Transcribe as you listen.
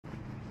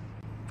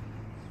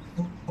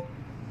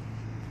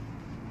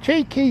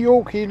cheeky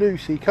Yorkie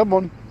Lucy, come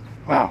on.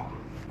 Wow,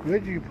 where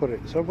did you put it?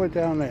 Somewhere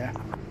down there.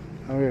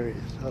 Oh, here it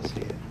is, I see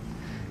it.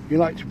 You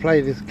like to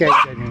play this game,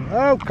 don't you?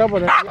 Oh, come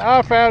on,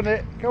 I found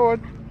it. Go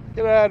on,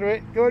 get out of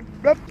it. Go on.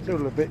 It's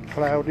all a bit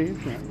cloudy,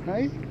 isn't it?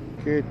 Hey,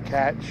 good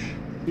catch.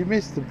 You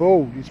missed the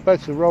ball. You're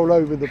supposed to roll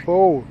over the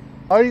ball.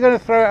 Are you going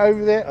to throw it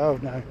over there? Oh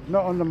no,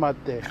 not on the mud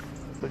there.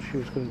 But she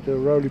was going to do a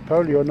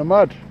roly-poly on the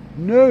mud.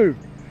 No,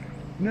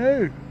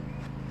 no.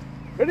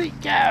 Ready,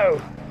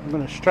 go. I'm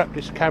going to strap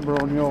this camera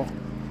on your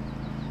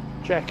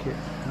jacket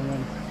and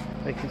then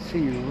they can see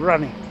you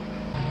running.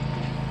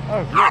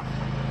 Oh look,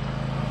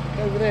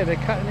 look over there, they're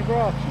cutting the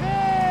grass.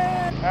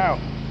 Yeah.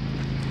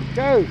 Ow.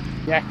 Go,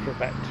 the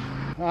acrobat.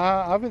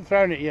 I haven't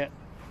thrown it yet.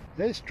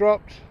 It's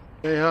dropped.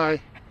 Say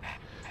hi.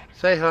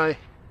 Say hi.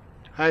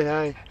 Hi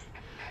hi.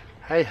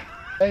 Hey.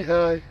 Say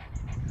hi.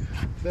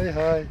 Say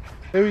hi.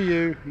 Who are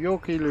you?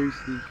 Yorkie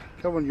Lucy.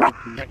 Come on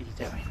Yorkie. What are you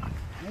doing?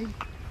 Hey?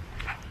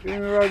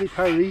 Doing a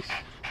roly-polies.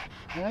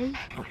 Hey?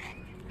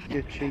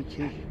 You're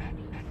cheeky.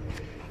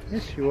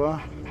 Yes you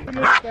are.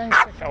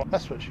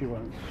 That's what she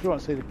wants. She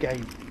wants to see the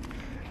game.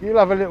 You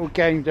love a little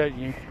game, don't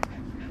you?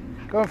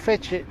 Go and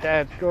fetch it,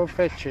 Dad. Go and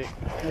fetch it.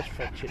 Let's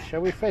fetch it.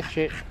 Shall we fetch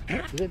it?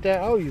 Is it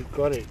there? Oh, you've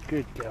got it.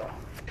 Good girl.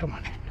 Come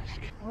on. Let's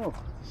go. Oh,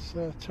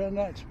 it's turned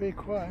out to be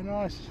quite a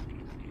nice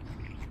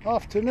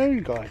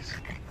afternoon, guys.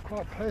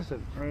 Quite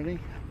pleasant, really.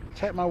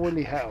 Take my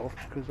woolly hat off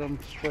because I'm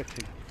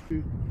sweating.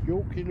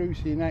 Yorkie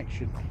Lucy in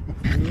action.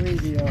 You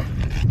really are.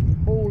 The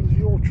ball is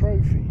your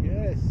trophy.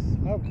 Yes,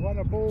 I've won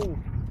a ball.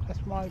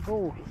 That's my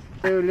ball.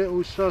 You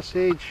little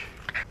sausage.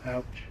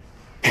 Ouch.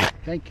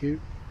 Thank you.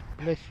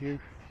 Bless you.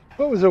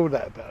 What was all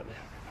that about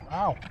then?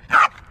 Ow.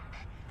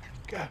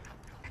 Go.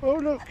 Oh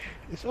look,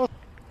 it's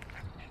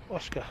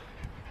Oscar.